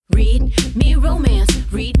Read me romance.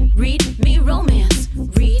 Read me romance.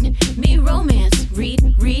 Read me romance.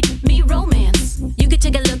 Read me romance. You could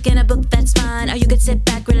take a look in a book, that's fine. Or you could sit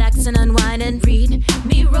back, relax, and unwind and read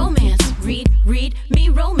me romance. Read me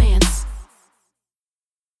romance.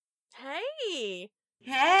 Hey.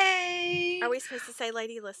 Hey. Are we supposed to say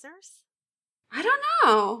lady listeners? I don't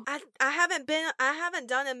know. I haven't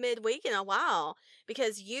done a midweek in a while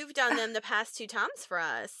because you've done them the past 2 times for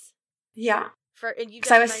us. Yeah. And you've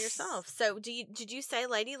done it by yourself. So did you say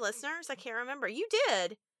lady listeners? I can't remember. You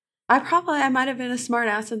did. I might have been a smart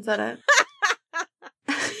ass and said it.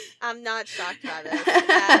 I'm not shocked by this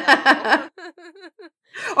at all.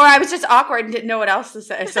 Or I was just awkward and didn't know what else to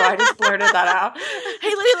say, so I just blurted that out.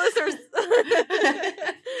 Hey, lady listeners.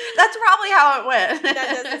 That's probably how it went.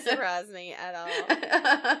 That doesn't surprise me at all.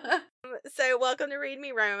 So welcome to Read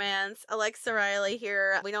Me Romance. Alexa Riley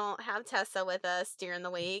here. We don't have Tessa with us during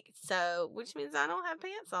the week, which means I don't have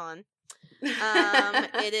pants on.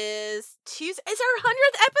 It is Tuesday. It's our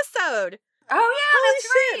 100th episode. Oh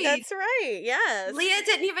yeah, That's right. Yes. Leah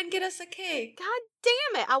didn't even get us a cake. God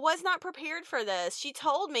damn it. I was not prepared for this. She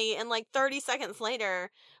told me, and like 30 seconds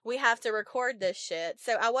later, we have to record this shit.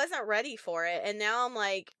 So I wasn't ready for it. And now I'm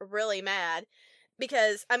like really mad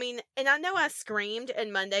because, I mean, and I know I screamed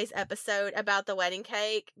in Monday's episode about the wedding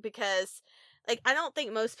cake because, like, I don't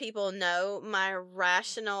think most people know my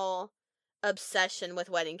rational obsession with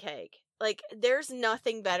wedding cake. Like, there's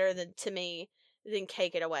nothing better to me than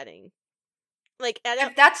cake at a wedding. Like,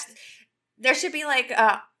 there should be like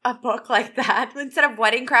a book like that. Instead of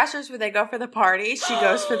Wedding Crashers where they go for the party, she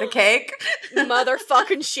goes for the cake.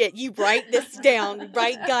 Motherfucking shit. You write this down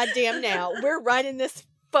right goddamn now. We're writing this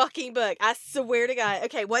fucking book. I swear to God.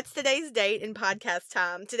 Okay, what's today's date in podcast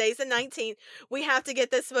time? Today's the 19th. We have to get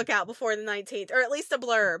this book out before the 19th, or at least a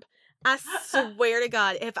blurb. I swear to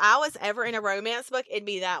God, if I was ever in a romance book, it'd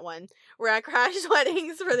be that one where I crashed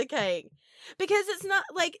weddings for the cake. Because it's not,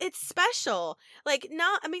 like, it's special. Like, it's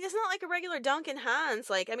not like a regular Duncan Hines.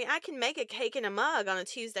 Like, I mean, I can make a cake in a mug on a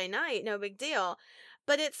Tuesday night, no big deal.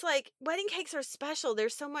 But it's like, wedding cakes are special.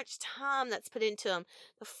 There's so much time that's put into them.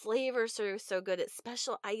 The flavors are so good. It's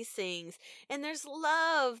special icings. And there's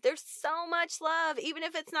love. There's so much love. Even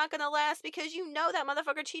if it's not going to last because you know that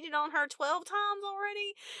motherfucker cheated on her 12 times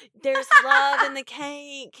already. There's love in the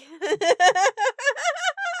cake.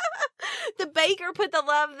 The baker put the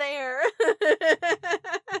love there.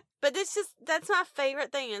 But that's my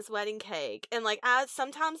favorite thing is wedding cake. And like,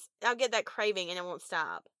 sometimes I'll get that craving and it won't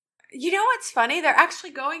stop. You know what's funny? They're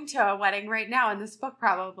actually going to a wedding right now in this book,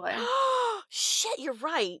 probably. Shit, you're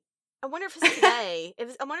right. I wonder if it's today.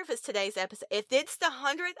 I wonder if it's today's episode. If it's the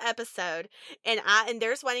 100th episode and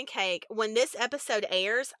there's wedding cake, when this episode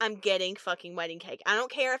airs, I'm getting fucking wedding cake. I don't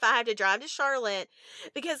care if I have to drive to Charlotte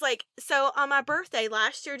because, like, so on my birthday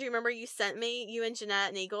last year, do you remember you and Jeanette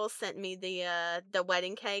and Eagle sent me the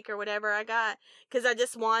wedding cake or whatever I got? Because I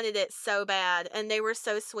just wanted it so bad and they were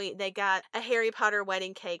so sweet. They got a Harry Potter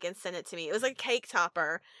wedding cake and sent it to me. It was like a cake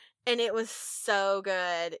topper. And it was so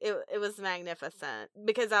good. It was magnificent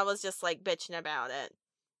because I was just like bitching about it.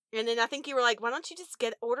 And then I think you were like, why don't you just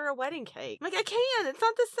order a wedding cake? I'm like, I can. It's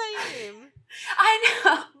not the same. I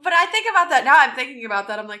know. But I think about that. Now I'm thinking about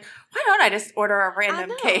that. I'm like, why don't I just order a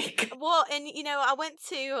random cake? Well, and I went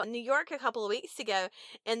to New York a couple of weeks ago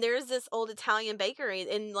and there's this old Italian bakery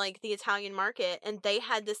in like the Italian market and they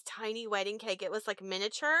had this tiny wedding cake. It was like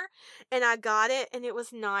miniature and I got it and it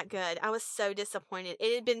was not good. I was so disappointed.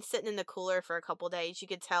 It had been sitting in the cooler for a couple of days. You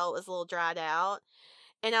could tell it was a little dried out.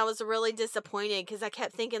 And I was really disappointed because I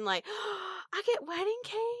kept thinking like, oh, I get wedding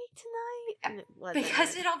cake tonight. And it wasn't.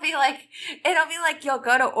 Because it'll be like you'll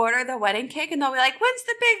go to order the wedding cake and they'll be like, when's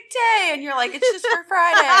the big day? And you're like, it's just for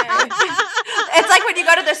Friday. It's like when you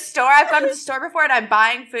go to the store. I've gone to the store before and I'm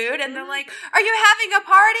buying food and they're like, are you having a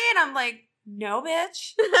party? And I'm like, no,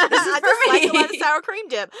 bitch. This is for me. Like a lot of sour cream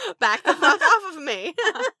dip. Back the fuck off of me.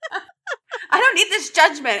 I don't need this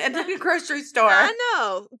judgment at the grocery store. I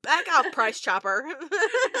know. Back off, Price Chopper.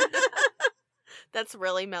 That's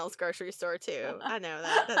really Mel's grocery store, too. I know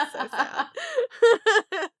that. That's so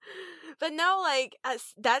sad. But no, like,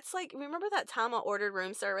 that's like, remember that time I ordered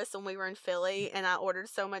room service when we were in Philly and I ordered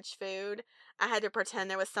so much food? I had to pretend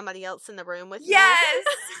there was somebody else in the room with me. Yes!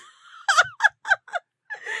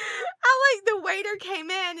 The waiter came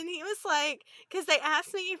in and he was like, because they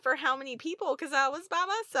asked me for how many people because I was by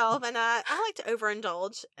myself and I like to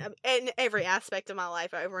overindulge in every aspect of my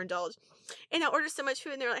life. I overindulge and I ordered so much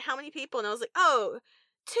food and they're like, how many people? And I was like, oh,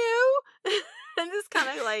 2 and just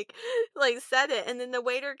kind of like said it. And then the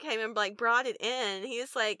waiter came and like brought it in. He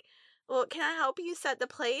was like, well, can I help you set the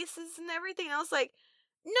places and everything? And I was like,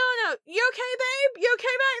 No, you okay, babe? You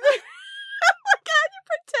okay back there? Oh my God, you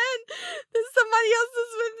pretend that somebody else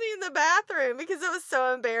is with me in the bathroom because I was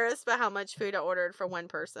so embarrassed by how much food I ordered for one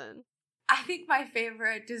person. I think my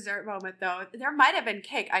favorite dessert moment, though, there might have been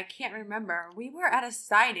cake. I can't remember. We were at a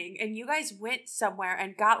signing, and you guys went somewhere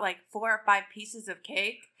and got like 4 or 5 pieces of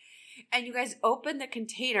cake. And you guys opened the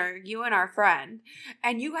container, you and our friend,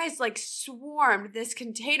 and you guys like swarmed this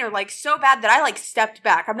container like so bad that I like stepped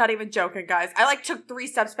back. I'm not even joking, guys. I like took 3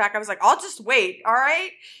 steps back. I was like, I'll just wait. All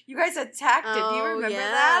right. You guys attacked it. Do you remember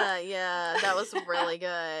that? Yeah, that was really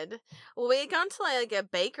good. Well, we had gone to like a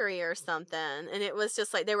bakery or something, and it was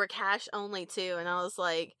just like they were cash only too. And I was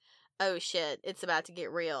like, oh shit, it's about to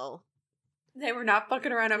get real. They were not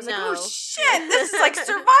fucking around. I was like, No. oh shit, this is like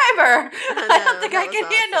Survivor. I don't think I that can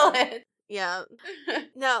was handle awesome. it. Yeah.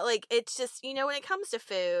 No, like it's just, when it comes to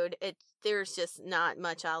food, there's just not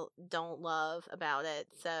much I don't love about it.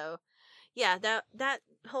 So, yeah, that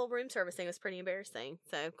whole room service thing was pretty embarrassing.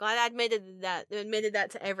 So, glad I admitted that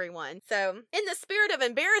to everyone. So, in the spirit of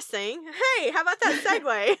embarrassing, hey, how about that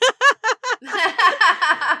segue?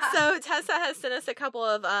 So Tessa has sent us a couple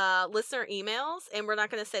of listener emails, and we're not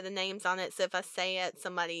going to say the names on it, so if I say it,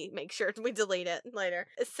 somebody make sure we delete it later.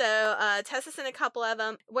 So Tessa sent a couple of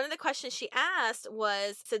them. One of the questions she asked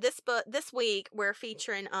was, so this week we're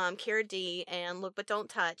featuring Cara D and Look But Don't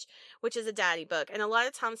Touch, which is a daddy book, and a lot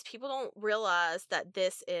of times people don't realize that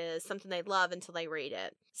this is something they love until they read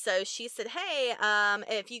it. So she said, hey,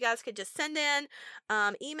 if you guys could just send in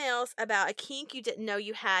emails about a kink you didn't know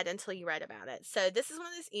you had until you read about it. So this is one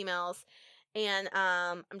of those emails, and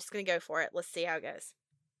I'm just going to go for it. Let's see how it goes.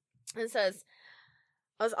 It says,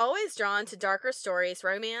 I was always drawn to darker stories,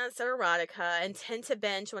 romance, or erotica, and tend to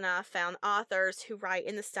binge when I found authors who write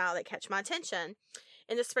in the style that catch my attention.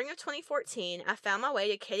 In the spring of 2014, I found my way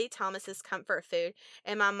to Katie Thomas's Comfort Food,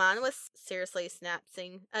 and my mind was seriously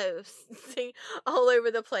synapsing all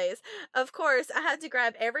over the place. Of course, I had to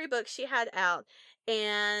grab every book she had out,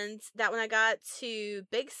 and that when I got to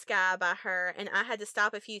Big Sky by her, and I had to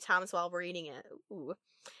stop a few times while reading it. Ooh.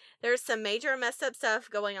 There's some major messed up stuff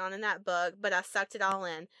going on in that book, but I sucked it all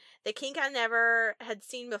in. The kink I never had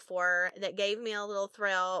seen before that gave me a little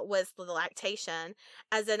thrill was the lactation,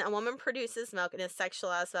 as in a woman produces milk and is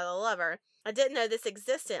sexualized by the lover. I didn't know this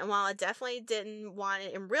existed, and while I definitely didn't want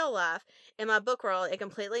it in real life, in my book world, it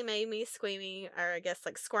completely made me squeamy, or I guess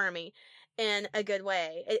like squirmy, in a good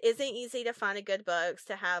way. It isn't easy to find a good books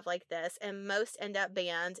to have like this, and most end up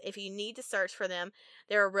banned. If you need to search for them,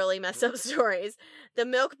 there are really messed up stories. The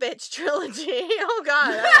Milk Bitch Trilogy. Oh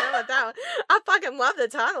God, I don't know about that one. I fucking love the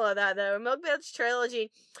title of that though. Milk Bitch Trilogy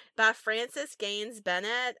by Frances Gaines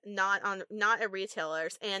Bennett, not at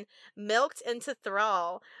retailers, and Milked into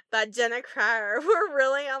Thrall by Jenna Cryer were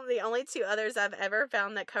really the only 2 others I've ever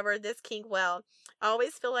found that covered this kink well. I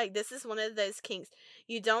always feel like this is one of those kinks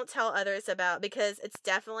you don't tell others about because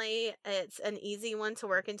it's an easy one to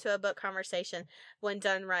work into a book conversation when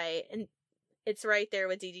done right, and it's right there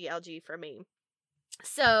with DDLG for me.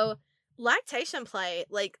 So, lactation play,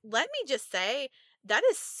 like, let me just say, that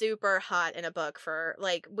is super hot in a book for,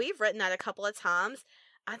 like, we've written that a couple of times.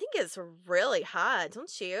 I think it's really hot,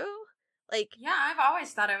 don't you? Like, yeah, I've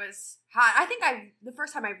always thought it was hot. I think the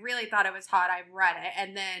first time I really thought it was hot, I read it,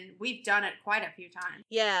 and then we've done it quite a few times.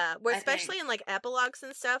 Yeah, especially in like epilogues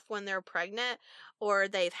and stuff when they're pregnant or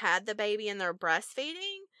they've had the baby and they're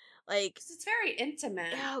breastfeeding. Like, 'cause it's very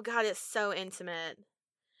intimate. Oh God, it's so intimate.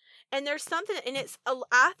 And there's something, and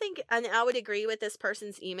I think, and I would agree with this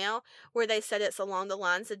person's email where they said it's along the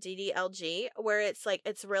lines of DDLG, where it's like,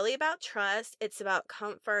 it's really about trust, it's about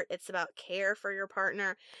comfort, it's about care for your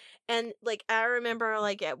partner. And like, I remember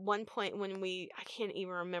like at one point when I can't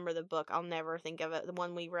even remember the book, I'll never think of it, the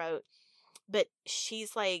one we wrote, but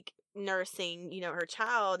she's like nursing, her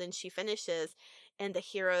child, and she finishes, and the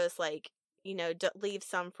hero's like, leave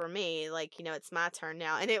some for me. Like, it's my turn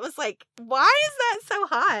now. And it was like, why is that so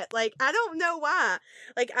hot? Like, I don't know why.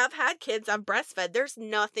 Like, I've had kids, I've breastfed. There's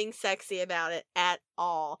nothing sexy about it at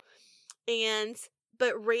all.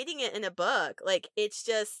 But reading it in a book, like, it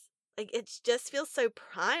just feels so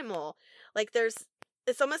primal. Like,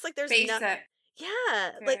 it's almost like there's nothing.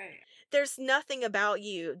 Yeah. Like, there's nothing about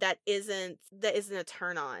you that isn't a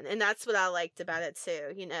turn on. And that's what I liked about it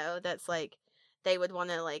too. That's like, they would want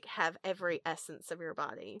to like have every essence of your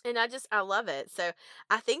body. And I love it. So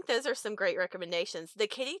I think those are some great recommendations. The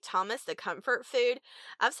Katie Thomas, the Comfort Food,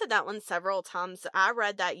 I've said that one several times. I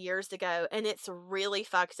read that years ago and it's really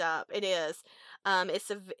fucked up. It is.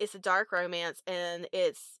 It's a dark romance, and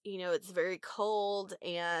it's, it's very cold,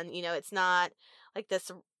 and, it's not like this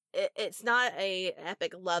it's not a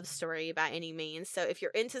epic love story by any means. So if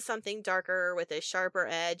you're into something darker with a sharper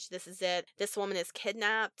edge, this is it. This woman is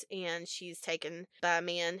kidnapped and she's taken by a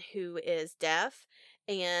man who is deaf,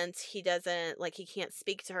 and he can't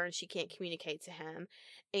speak to her and she can't communicate to him.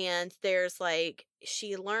 And there's like,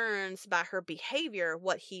 she learns by her behavior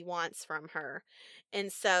what he wants from her.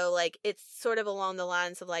 And so like, it's sort of along the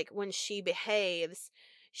lines of like, when she behaves,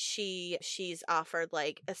 she's offered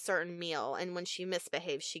like a certain meal, and when she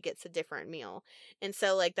misbehaves she gets a different meal. And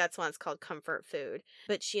so like, that's why it's called comfort food.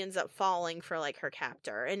 But she ends up falling for like her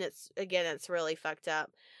captor, and it's really fucked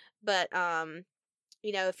up. But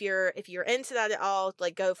if you're into that at all,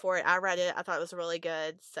 like, go for it. I read it, I thought it was really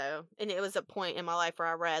good. So, and it was a point in my life where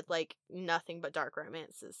I read like nothing but dark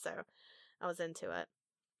romances, so I was into it.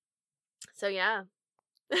 So yeah.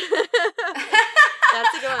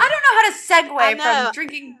 That's a good one. I don't know how to segue from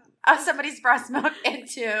drinking somebody's breast milk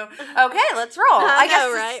into, okay, let's roll. I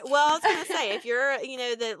guess, right? Well, I was going to say, if you're,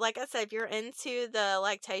 like I said, if you're into the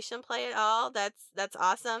lactation play at all, that's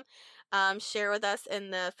awesome. Share with us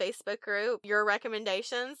in the Facebook group your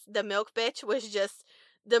recommendations. The Milk Bitch was just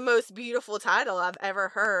the most beautiful title I've ever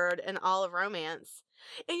heard in all of romance.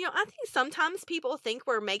 And, I think sometimes people think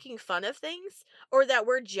we're making fun of things or that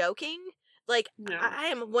we're joking. Like, no. I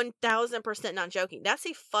am 1000% not joking. That's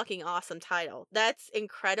a fucking awesome title. That's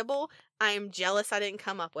incredible. I am jealous I didn't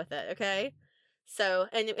come up with it, okay? So,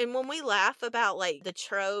 and when we laugh about, like, the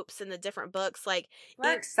tropes and the different books, like...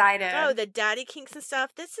 We're excited. Oh, the daddy kinks and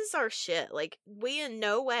stuff. This is our shit. Like, we in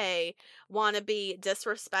no way want to be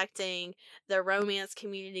disrespecting the romance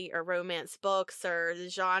community or romance books or the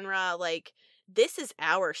genre. Like... This is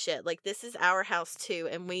our shit. Like, this is our house too,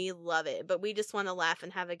 and we love it. But we just want to laugh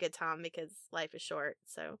and have a good time because life is short.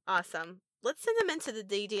 So, awesome. Let's send them into the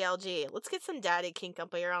DDLG. Let's get some daddy kink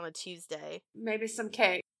up here on a Tuesday. Maybe some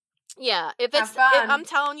cake. Yeah, if I'm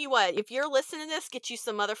telling you what, if you're listening to this, get you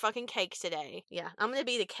some motherfucking cake today. Yeah, I'm gonna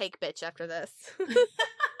be the cake bitch after this.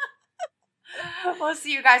 We'll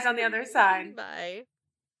see you guys on the other side. Bye.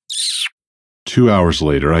 2 hours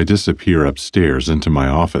later, I disappear upstairs into my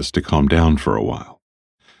office to calm down for a while.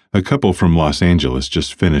 A couple from Los Angeles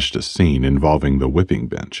just finished a scene involving the whipping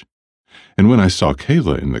bench. And when I saw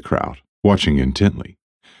Kayla in the crowd, watching intently,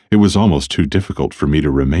 it was almost too difficult for me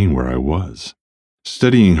to remain where I was.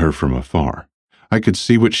 Studying her from afar, I could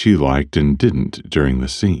see what she liked and didn't during the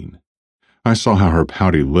scene. I saw how her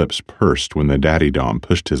pouty lips pursed when the daddy dom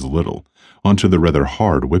pushed his little onto the rather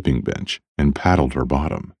hard whipping bench and paddled her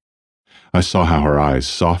bottom. I saw how her eyes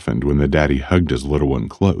softened when the daddy hugged his little one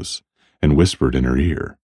close and whispered in her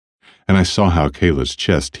ear. And I saw how Kayla's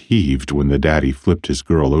chest heaved when the daddy flipped his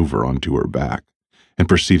girl over onto her back and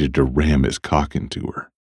proceeded to ram his cock into her.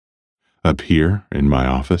 Up here, in my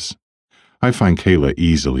office, I find Kayla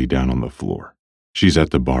easily down on the floor. She's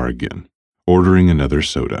at the bar again, ordering another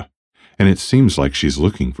soda, and it seems like she's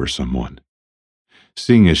looking for someone.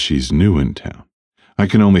 Seeing as she's new in town, I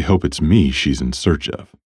can only hope it's me she's in search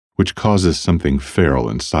of, which causes something feral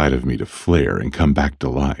inside of me to flare and come back to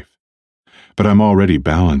life. But I'm already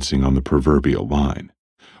balancing on the proverbial line,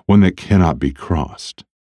 one that cannot be crossed.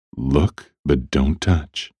 Look, but don't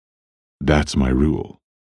touch. That's my rule.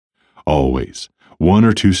 Always 1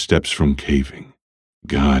 or 2 steps from caving.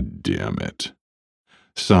 God damn it.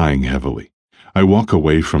 Sighing heavily, I walk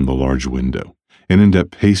away from the large window and end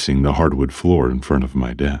up pacing the hardwood floor in front of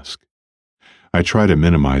my desk. I try to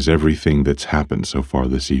minimize everything that's happened so far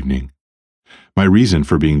this evening. My reason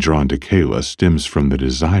for being drawn to Kayla stems from the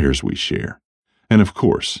desires we share, and of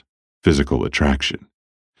course, physical attraction.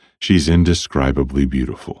 She's indescribably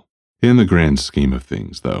beautiful. In the grand scheme of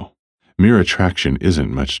things, though, mere attraction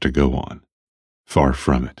isn't much to go on. Far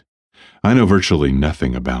from it. I know virtually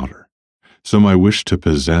nothing about her, so my wish to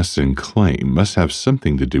possess and claim must have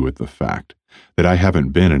something to do with the fact that I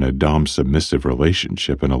haven't been in a dom-submissive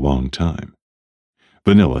relationship in a long time.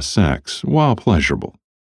 Vanilla sex, while pleasurable,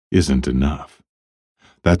 isn't enough.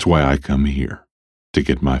 That's why I come here, to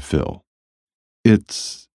get my fill.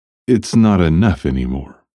 It's not enough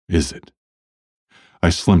anymore, is it? I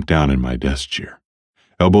slump down in my desk chair,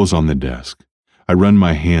 elbows on the desk. I run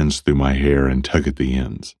my hands through my hair and tug at the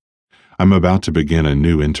ends. I'm about to begin a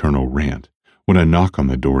new internal rant when a knock on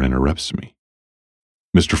the door interrupts me.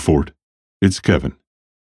 Mr. Ford, it's Kevin,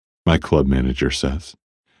 my club manager says,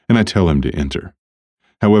 and I tell him to enter.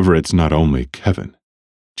 However, it's not only Kevin.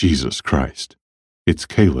 Jesus Christ. It's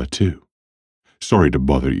Kayla, too. Sorry to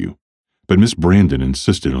bother you, but Miss Brandon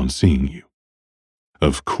insisted on seeing you.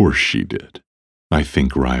 Of course she did, I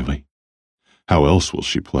think wryly. How else will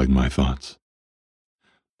she plague my thoughts?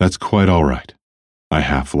 That's quite all right. I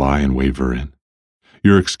half lie and wave her in.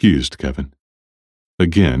 You're excused, Kevin.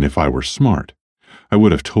 Again, if I were smart, I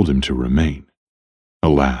would have told him to remain.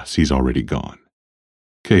 Alas, he's already gone.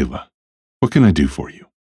 Kayla, what can I do for you?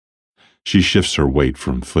 She shifts her weight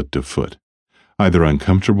from foot to foot, either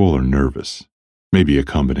uncomfortable or nervous, maybe a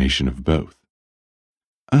combination of both.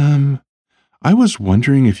 I was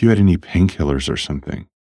wondering if you had any painkillers or something.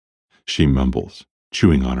 She mumbles,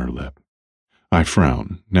 chewing on her lip. I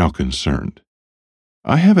frown, now concerned.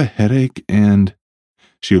 I have a headache and...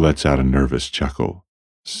 She lets out a nervous chuckle.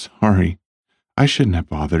 Sorry, I shouldn't have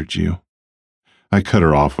bothered you. I cut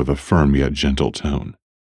her off with a firm yet gentle tone.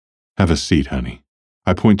 Have a seat, honey.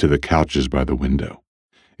 I point to the couches by the window.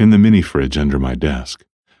 In the mini fridge under my desk,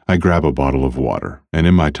 I grab a bottle of water, and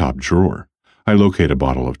in my top drawer, I locate a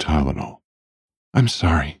bottle of Tylenol. I'm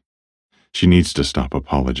sorry. She needs to stop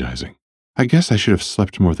apologizing. I guess I should have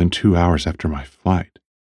slept more than 2 hours after my flight.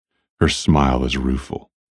 Her smile is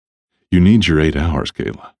rueful. You need your 8 hours,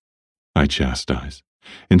 Kayla. I chastise,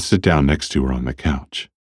 and sit down next to her on the couch.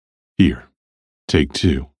 Here, take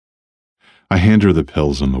 2. I hand her the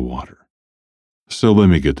pills and the water. So let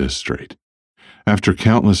me get this straight. After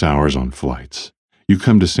countless hours on flights, you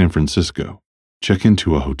come to San Francisco, check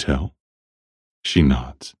into a hotel? She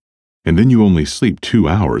nods. And then you only sleep 2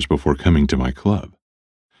 hours before coming to my club.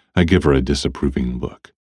 I give her a disapproving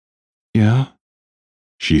look. Yeah?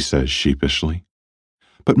 She says sheepishly.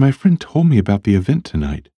 But my friend told me about the event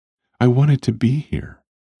tonight. I wanted to be here.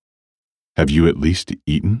 Have you at least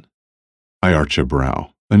eaten? I arch a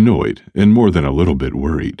brow, annoyed and more than a little bit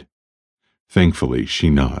worried. Thankfully, she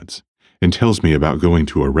nods and tells me about going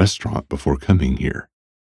to a restaurant before coming here.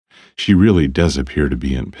 She really does appear to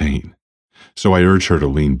be in pain, so I urge her to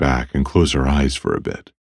lean back and close her eyes for a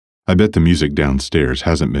bit. I bet the music downstairs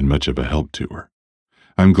hasn't been much of a help to her.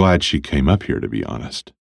 I'm glad she came up here, to be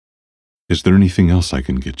honest. Is there anything else I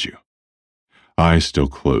can get you? Eyes still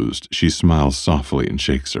closed, she smiles softly and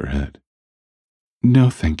shakes her head. No,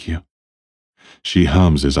 thank you. She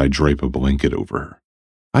hums as I drape a blanket over her.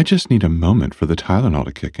 I just need a moment for the Tylenol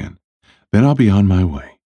to kick in. Then I'll be on my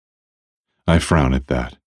way. I frown at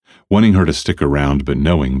that, wanting her to stick around but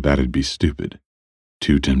knowing that'd be stupid.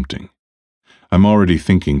 Too tempting. I'm already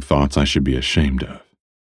thinking thoughts I should be ashamed of.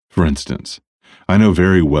 For instance, I know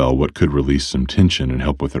very well what could release some tension and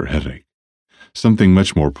help with her headache. Something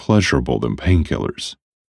much more pleasurable than painkillers.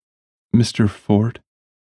 Mr. Ford?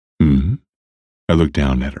 I look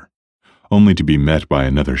down at her, only to be met by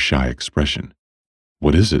another shy expression.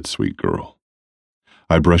 What is it, sweet girl?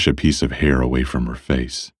 I brush a piece of hair away from her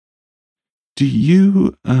face. Do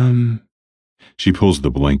you, She pulls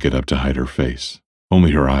the blanket up to hide her face,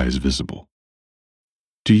 only her eyes visible.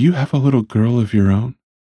 Do you have a little girl of your own?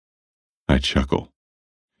 I chuckle.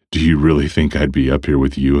 Do you really think I'd be up here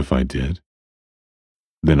with you if I did?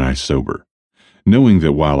 Then I sober, knowing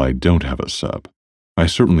that while I don't have a sub, I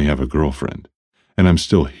certainly have a girlfriend, and I'm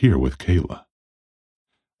still here with Kayla.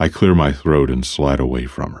 I clear my throat and slide away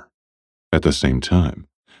from her. At the same time,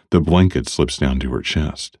 the blanket slips down to her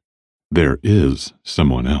chest. There is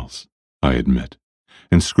someone else, I admit,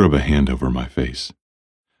 and scrub a hand over my face.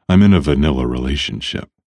 I'm in a vanilla relationship.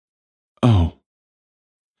 Oh.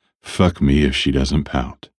 Fuck me if she doesn't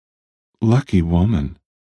pout. Lucky woman.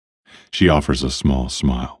 She offers a small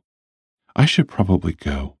smile. I should probably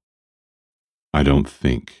go. I don't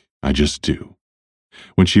think, I just do.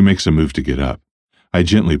 When she makes a move to get up, I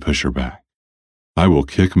gently push her back. I will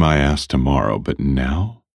kick my ass tomorrow, but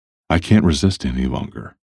now I can't resist any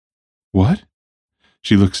longer. What?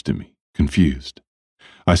 She looks to me, confused.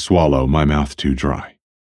 I swallow, my mouth too dry.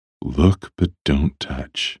 Look, but don't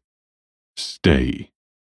touch. Stay,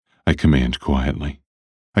 I command quietly.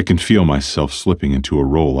 I can feel myself slipping into a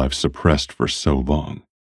role I've suppressed for so long.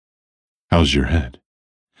 How's your head?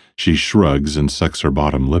 She shrugs and sucks her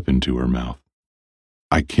bottom lip into her mouth.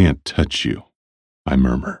 I can't touch you, I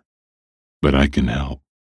murmur, but I can help.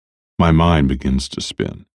 My mind begins to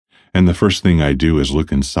spin, and the first thing I do is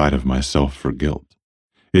look inside of myself for guilt.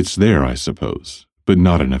 It's there, I suppose, but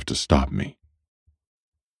not enough to stop me.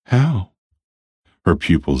 How? Her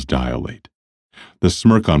pupils dilate. The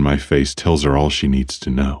smirk on my face tells her all she needs to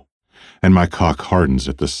know, and my cock hardens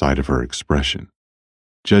at the sight of her expression.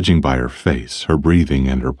 Judging by her face, her breathing,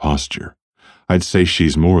 and her posture, I'd say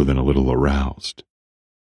she's more than a little aroused.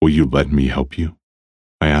 Will you let me help you?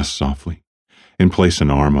 I ask softly, and place an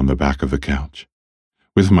arm on the back of the couch.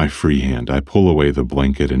 With my free hand, I pull away the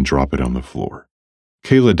blanket and drop it on the floor.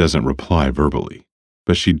 Kayla doesn't reply verbally,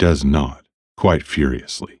 but she does nod, quite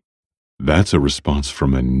furiously. That's a response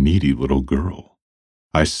from a needy little girl.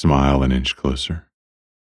 I smile an inch closer.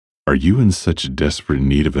 Are you in such desperate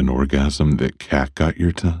need of an orgasm that cat got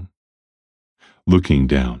your tongue? Looking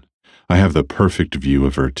down, I have the perfect view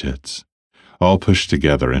of her tits, all pushed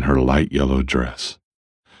together in her light yellow dress.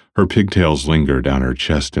 Her pigtails linger down her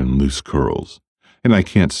chest in loose curls, and I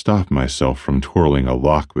can't stop myself from twirling a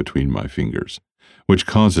lock between my fingers, which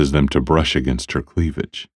causes them to brush against her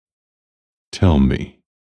cleavage. Tell me.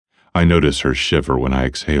 I notice her shiver when I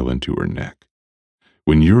exhale into her neck.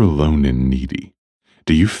 When you're alone and needy,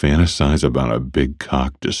 do you fantasize about a big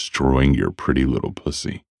cock destroying your pretty little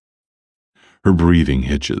pussy? Her breathing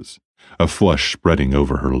hitches, a flush spreading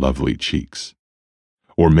over her lovely cheeks.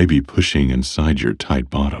 Or maybe pushing inside your tight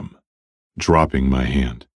bottom. Dropping my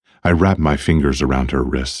hand, I wrap my fingers around her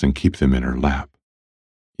wrists and keep them in her lap.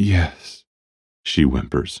 Yes, she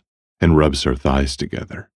whimpers and rubs her thighs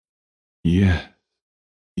together. Yes,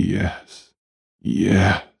 yes,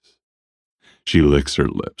 yes. She licks her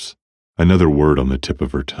lips, another word on the tip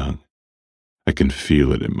of her tongue. I can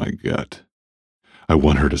feel it in my gut. I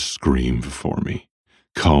want her to scream for me,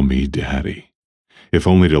 call me daddy, if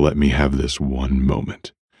only to let me have this one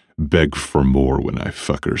moment, beg for more when I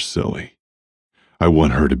fuck her silly. I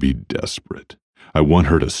want her to be desperate. I want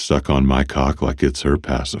her to suck on my cock like it's her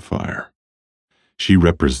pacifier. She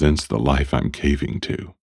represents the life I'm caving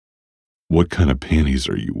to. What kind of panties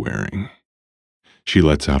are you wearing? She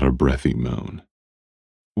lets out a breathy moan.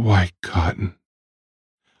 White cotton.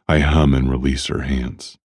 I hum and release her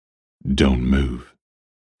hands. Don't move.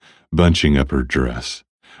 Bunching up her dress,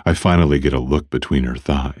 I finally get a look between her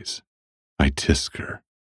thighs. I tisk her.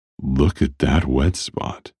 Look at that wet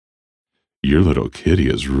spot. Your little kitty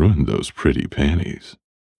has ruined those pretty panties.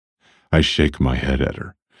 I shake my head at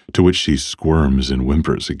her, to which she squirms and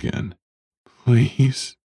whimpers again.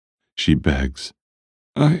 Please, she begs.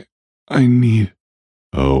 I need...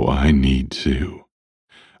 Oh, I need too.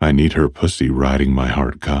 I need her pussy riding my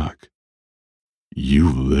hard cock. You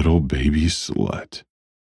little baby slut.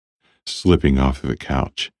 Slipping off the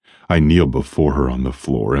couch, I kneel before her on the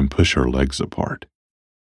floor and push her legs apart.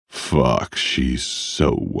 Fuck, she's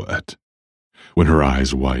so wet. When her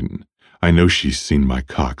eyes widen, I know she's seen my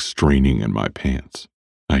cock straining in my pants.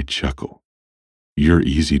 I chuckle. You're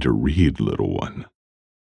easy to read, little one.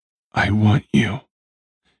 I want you,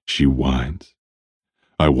 she whines.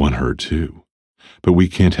 I want her too, but we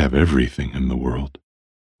can't have everything in the world.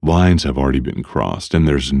 Lines have already been crossed and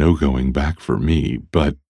there's no going back for me,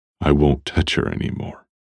 but I won't touch her anymore.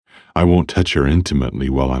 I won't touch her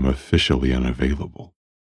intimately while I'm officially unavailable.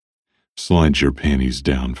 Slide your panties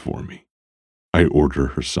down for me. I order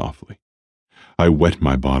her softly. I wet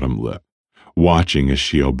my bottom lip, watching as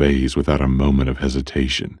she obeys without a moment of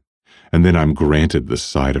hesitation, and then I'm granted the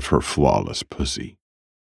sight of her flawless pussy.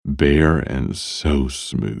 Bare and so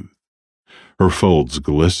smooth. Her folds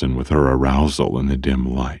glisten with her arousal in the dim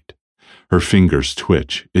light. Her fingers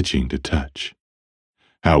twitch, itching to touch.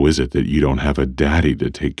 How is it that you don't have a daddy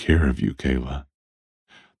to take care of you, Kayla?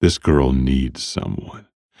 This girl needs someone.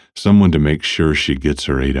 Someone to make sure she gets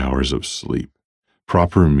her 8 hours of sleep.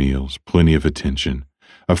 Proper meals, plenty of attention,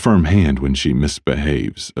 a firm hand when she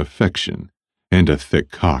misbehaves, affection, and a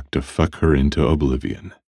thick cock to fuck her into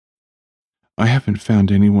oblivion. I haven't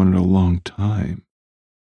found anyone in a long time,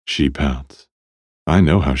 she pouts. I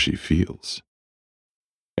know how she feels.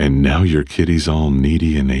 And now your kitty's all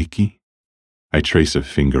needy and achy? I trace a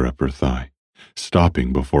finger up her thigh,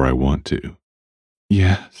 stopping before I want to.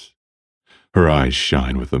 Yes. Her eyes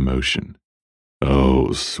shine with emotion.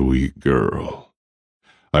 Oh, sweet girl.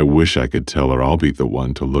 I wish I could tell her I'll be the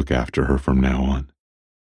one to look after her from now on.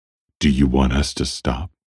 Do you want us to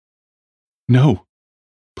stop? No.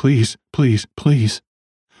 Please, please, please.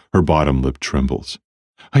 Her bottom lip trembles.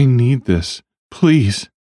 I need this. Please.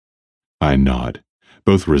 I nod,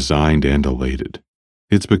 both resigned and elated.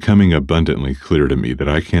 It's becoming abundantly clear to me that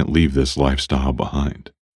I can't leave this lifestyle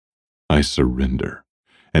behind. I surrender,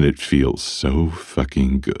 and it feels so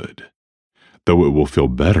fucking good. Though it will feel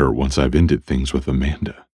better once I've ended things with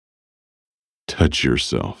Amanda. Touch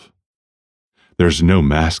yourself. There's no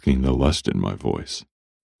masking the lust in my voice.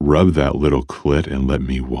 Rub that little clit and let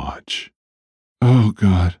me watch. Oh,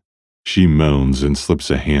 God. She moans and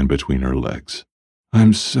slips a hand between her legs.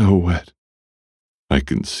 I'm so wet. I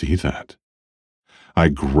can see that. I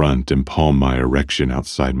grunt and palm my erection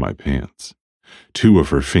outside my pants. 2 of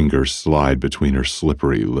her fingers slide between her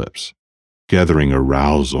slippery lips, gathering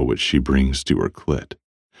arousal which she brings to her clit.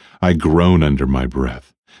 I groan under my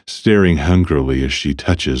breath, staring hungrily as she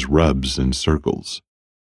touches, rubs, and circles.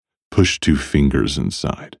 Push 2 fingers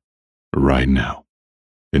inside, right now,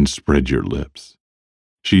 and spread your lips.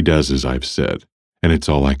 She does as I've said, and it's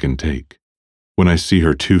all I can take. When I see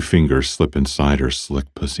her 2 fingers slip inside her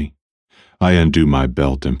slick pussy, I undo my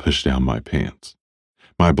belt and push down my pants.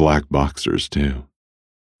 My black boxers, too.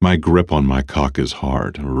 My grip on my cock is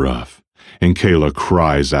hard, rough, and Kayla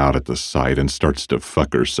cries out at the sight and starts to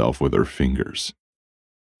fuck herself with her fingers.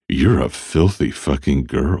 "You're a filthy fucking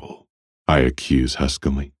girl," I accuse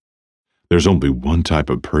huskily. "There's only one type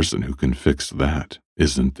of person who can fix that,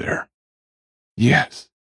 isn't there?" "Yes,"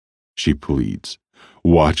 she pleads,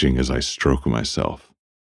 watching as I stroke myself.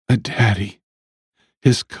 "A daddy.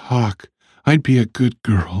 His cock. I'd be a good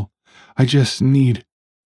girl. I just need—"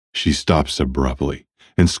 She stops abruptly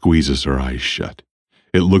and squeezes her eyes shut.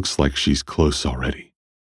 It looks like she's close already.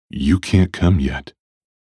 "You can't come yet."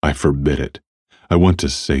 I forbid it. I want to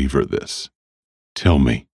savor this. "Tell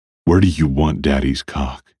me, where do you want Daddy's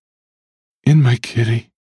cock?" "In my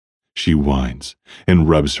kitty," she whines and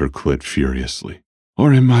rubs her clit furiously.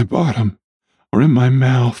 "Or in my bottom, or in my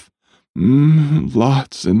mouth.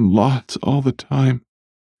 Lots and lots all the time."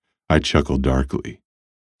 I chuckle darkly.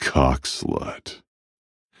 Cock slut.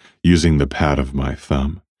 Using the pad of my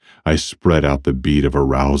thumb, I spread out the bead of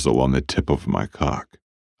arousal on the tip of my cock.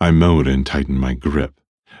 I moan and tighten my grip,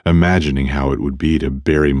 imagining how it would be to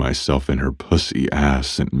bury myself in her pussy,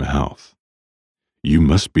 ass, and mouth. "You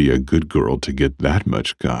must be a good girl to get that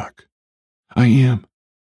much cock." "I am,"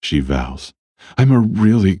 she vows. "I'm a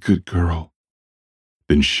really good girl."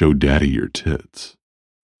 "Then show Daddy your tits."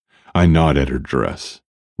 I nod at her dress,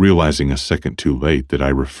 realizing a second too late that I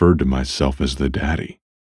referred to myself as the daddy.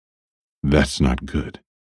 That's not good,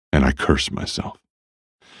 and I curse myself.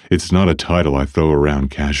 It's not a title I throw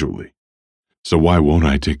around casually, so why won't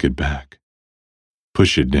I take it back?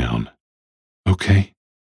 "Push it down." "Okay."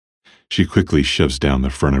 She quickly shoves down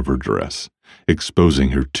the front of her dress, exposing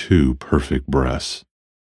her 2 perfect breasts.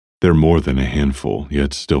 They're more than a handful,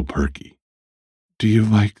 yet still perky. "Do you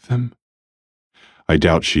like them?" I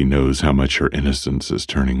doubt she knows how much her innocence is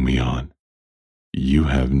turning me on. "You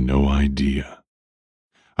have no idea."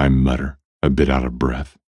 I mutter, a bit out of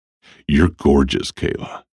breath. "You're gorgeous,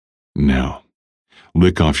 Kayla. Now,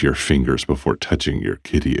 lick off your fingers before touching your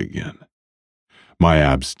kitty again." My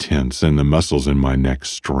abs tense and the muscles in my neck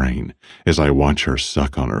strain as I watch her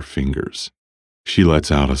suck on her fingers. She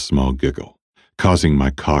lets out a small giggle, causing my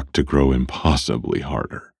cock to grow impossibly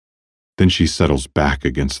harder. Then she settles back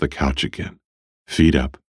against the couch again, feet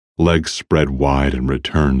up, legs spread wide, and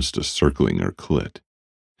returns to circling her clit.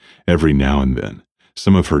 Every now and then,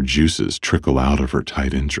 some of her juices trickle out of her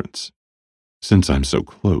tight entrance. Since I'm so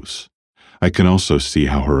close, I can also see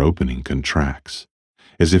how her opening contracts,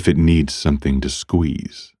 as if it needs something to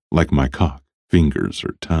squeeze, like my cock, fingers,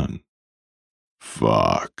 or tongue.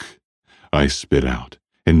 "Fuck," I spit out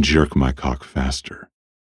and jerk my cock faster.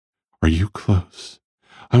 "Are you close?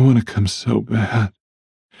 I want to come so bad."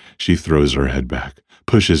 She throws her head back,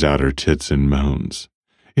 pushes out her tits, and moans.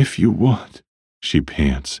 "If you want," she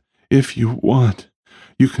pants, "if you want,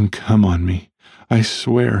 you can come on me. I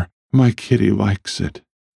swear, my kitty likes it."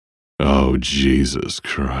 Oh, Jesus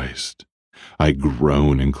Christ. I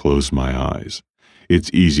groan and close my eyes.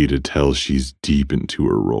 It's easy to tell she's deep into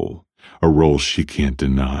her role, a role she can't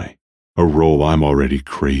deny, a role I'm already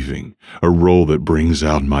craving, a role that brings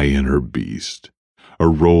out my inner beast, a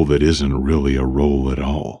role that isn't really a role at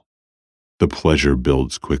all. The pleasure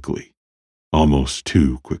builds quickly, almost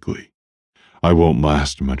too quickly. I won't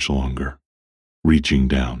last much longer. Reaching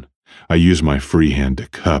down, I use my free hand to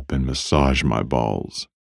cup and massage my balls.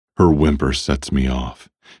 Her whimper sets me off,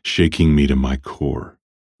 shaking me to my core.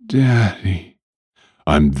 "Daddy."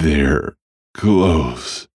 I'm there,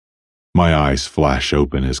 close. My eyes flash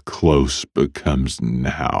open as close becomes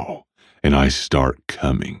now, and I start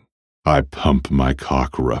coming. I pump my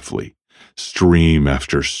cock roughly, stream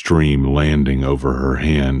after stream landing over her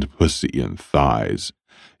hand, pussy, and thighs.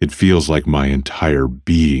 It feels like my entire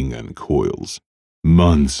being uncoils.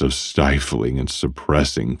 Months of stifling and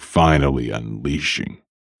suppressing finally unleashing.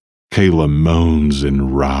 Kayla moans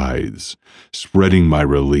and writhes, spreading my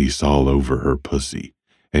release all over her pussy,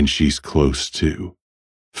 and she's close too,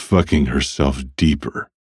 fucking herself deeper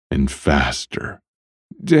and faster.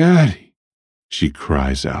 "Daddy," she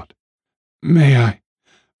cries out. May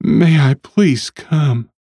I please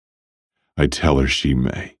come?" I tell her she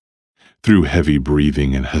may. Through heavy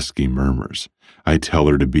breathing and husky murmurs, I tell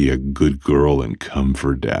her to be a good girl and come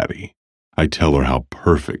for Daddy. I tell her how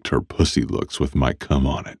perfect her pussy looks with my cum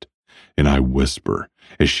on it, and I whisper,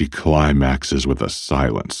 as she climaxes with a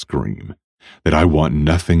silent scream, that I want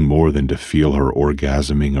nothing more than to feel her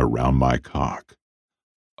orgasming around my cock.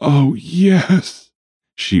 "Oh, yes,"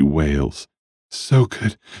 she wails. "So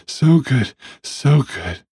good, so good, so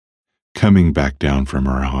good." Coming back down from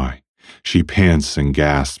her high, she pants and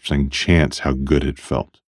gasps and chants how good it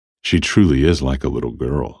felt. She truly is like a little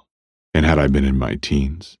girl. And had I been in my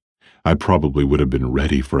teens, I probably would have been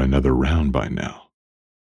ready for another round by now.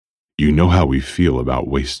 You know how we feel about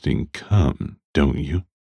wasting cum, don't you?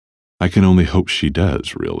 I can only hope she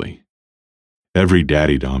does, really. Every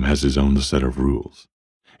daddy-dom has his own set of rules,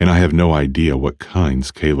 and I have no idea what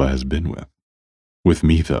kinds Kayla has been with. With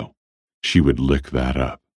me, though, she would lick that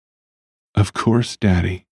up. Of course,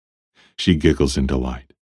 Daddy. She giggles in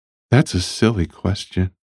delight. That's a silly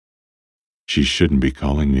question. She shouldn't be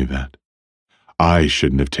calling me that. I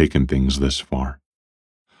shouldn't have taken things this far.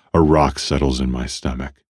 A rock settles in my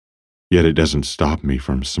stomach, yet it doesn't stop me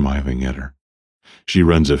from smiling at her. She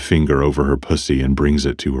runs a finger over her pussy and brings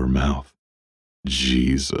it to her mouth.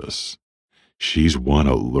 Jesus, she's one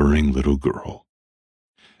alluring little girl.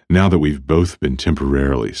 Now that we've both been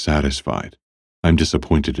temporarily satisfied, I'm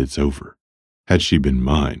disappointed it's over. Had she been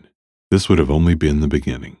mine, this would have only been the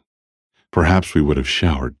beginning. Perhaps we would have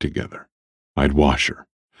showered together. I'd wash her,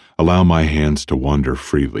 allow my hands to wander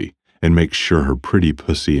freely, and make sure her pretty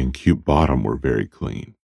pussy and cute bottom were very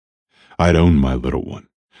clean. I'd own my little one.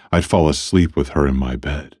 I'd fall asleep with her in my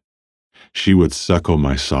bed. She would suckle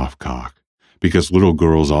my soft cock, because little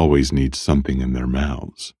girls always need something in their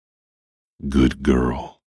mouths. Good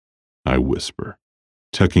girl, I whisper,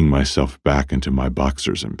 tucking myself back into my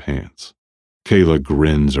boxers and pants. Kayla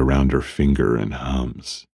grins around her finger and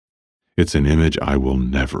hums. It's an image I will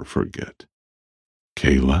never forget.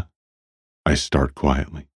 Kayla, I start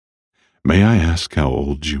quietly. May I ask how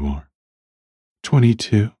old you are?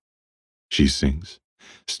 22, she sings,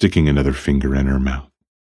 sticking another finger in her mouth.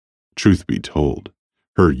 Truth be told,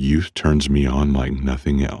 her youth turns me on like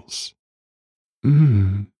nothing else.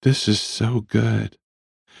 This is so good.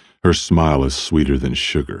 Her smile is sweeter than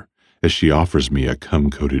sugar as she offers me a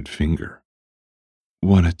cum-coated finger.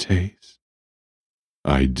 Want a taste?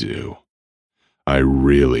 I do. I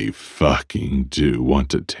really fucking do want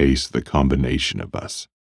to taste the combination of us.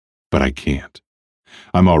 But I can't.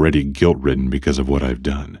 I'm already guilt-ridden because of what I've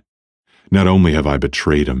done. Not only have I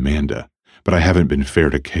betrayed Amanda, but I haven't been fair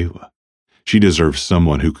to Kayla. She deserves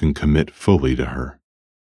someone who can commit fully to her.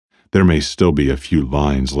 There may still be a few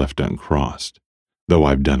lines left uncrossed, though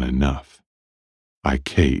I've done enough. I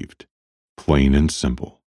caved, plain and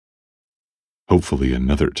simple. Hopefully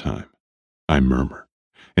another time, I murmur,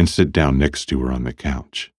 and sit down next to her on the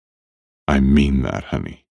couch. I mean that,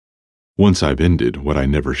 honey. Once I've ended what I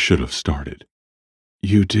never should have started.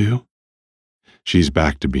 You do? She's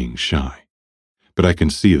back to being shy, but I can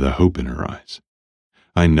see the hope in her eyes.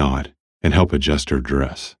 I nod and help adjust her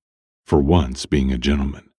dress, for once being a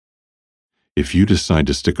gentleman. If you decide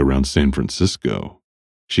to stick around San Francisco,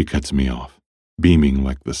 she cuts me off, beaming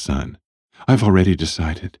like the sun. I've already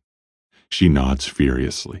decided. She nods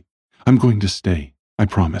furiously. I'm going to stay, I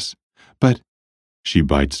promise. But she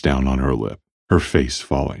bites down on her lip, her face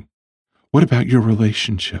falling. What about your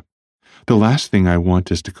relationship? The last thing I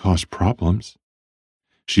want is to cause problems.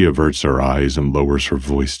 She averts her eyes and lowers her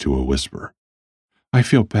voice to a whisper. I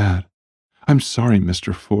feel bad. I'm sorry,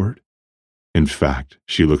 Mr. Ford. In fact,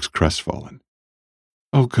 she looks crestfallen.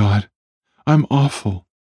 Oh, God, I'm awful.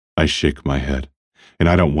 I shake my head, and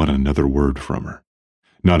I don't want another word from her.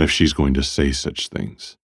 Not if she's going to say such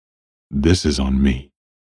things. This is on me.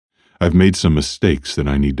 I've made some mistakes that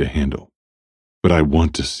I need to handle, but I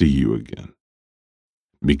want to see you again.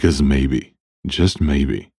 Because maybe, just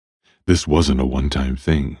maybe, this wasn't a one-time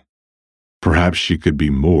thing. Perhaps she could be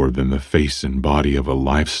more than the face and body of a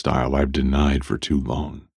lifestyle I've denied for too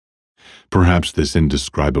long. Perhaps this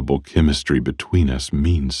indescribable chemistry between us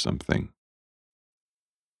means something.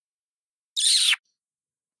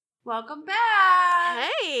 Welcome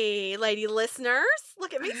back. Hey, lady listeners.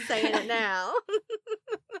 Look at me saying it now.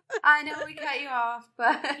 I know we cut you off,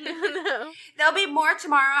 but No. there'll be more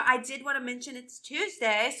tomorrow. I did want to mention it's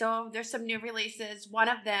Tuesday, so there's some new releases. One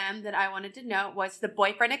of them that I wanted to note was The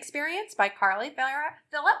Boyfriend Experience by Carly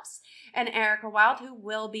Phillips and Erica Wilde, who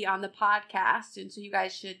will be on the podcast. And so you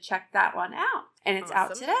guys should check that one out. And it's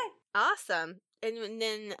out Awesome. today. Awesome. And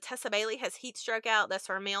then Tessa Bailey has Heat Stroke out. That's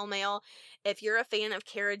her mail. If you're a fan of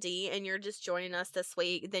Cara D and you're just joining us this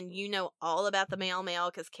week, then you know all about the mail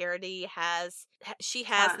because Cara D has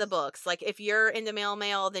the books. Like, if you're into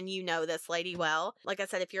mail, then you know this lady well. Like I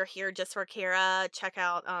said, if you're here just for Cara, check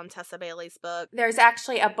out Tessa Bailey's book. There's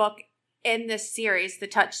actually a book in this series, the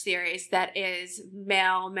Touch series, that is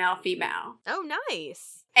male, female. Oh,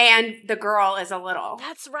 nice. And the girl is a little.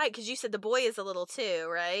 That's right, because you said the boy is a little too,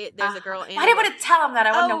 right? There's a girl and I didn't want to tell him that.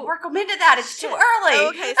 I wanted to work him into that. It's too early. Oh,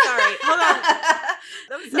 okay, sorry. Hold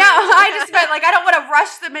on. No, I just meant like I don't want to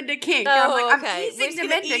rush them into kink. Oh, I'm like, okay. I'm easing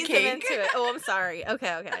them into kink. Them into it. Oh, I'm sorry.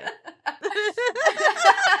 Okay. Okay.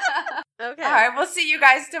 All right, we'll see you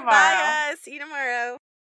guys tomorrow. Bye, guys. See you tomorrow.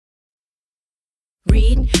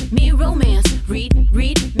 read me romance. Read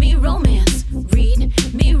me romance. Read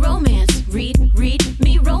me romance. Read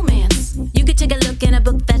me romance. You could take a look in a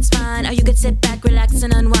book, that's fine. Or you could sit back, relax,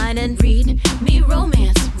 and unwind and read me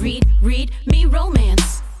romance. Read me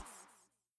romance.